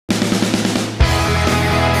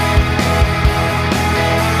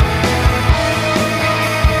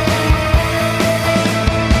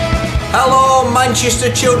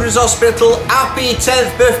Manchester Children's Hospital, happy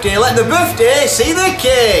 10th birthday. Let the birthday see the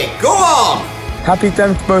cake. Go on. Happy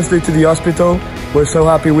 10th birthday to the hospital. We're so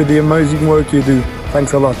happy with the amazing work you do.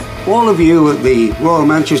 Thanks a lot. All of you at the Royal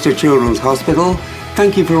Manchester Children's Hospital,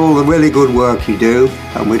 thank you for all the really good work you do,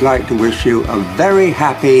 and we'd like to wish you a very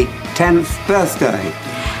happy 10th birthday.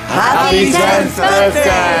 Happy 10th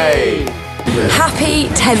birthday. Happy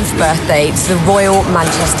 10th birthday to the Royal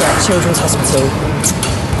Manchester Children's Hospital.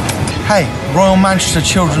 Hey, Royal Manchester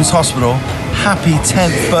Children's Hospital, happy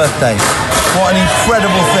 10th birthday. What an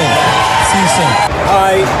incredible thing. See you soon.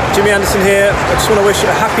 Hi, Jimmy Anderson here. I just want to wish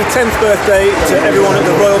a happy 10th birthday to everyone at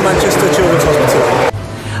the Royal Manchester Children's Hospital.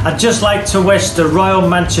 I'd just like to wish the Royal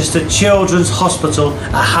Manchester Children's Hospital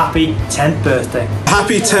a happy 10th birthday.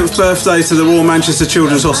 Happy 10th birthday to the Royal Manchester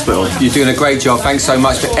Children's Hospital. You're doing a great job. Thanks so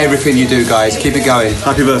much for everything you do, guys. Keep it going.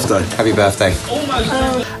 Happy birthday. Happy birthday.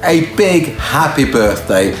 A big happy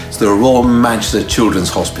birthday to the Royal Manchester Children's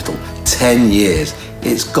Hospital. 10 years.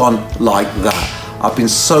 It's gone like that. I've been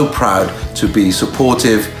so proud to be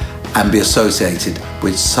supportive and be associated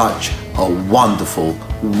with such a wonderful,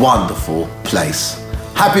 wonderful place.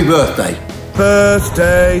 Happy birthday.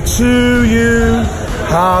 Birthday to you.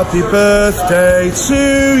 Happy birthday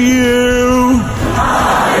to you.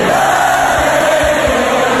 Happy birthday.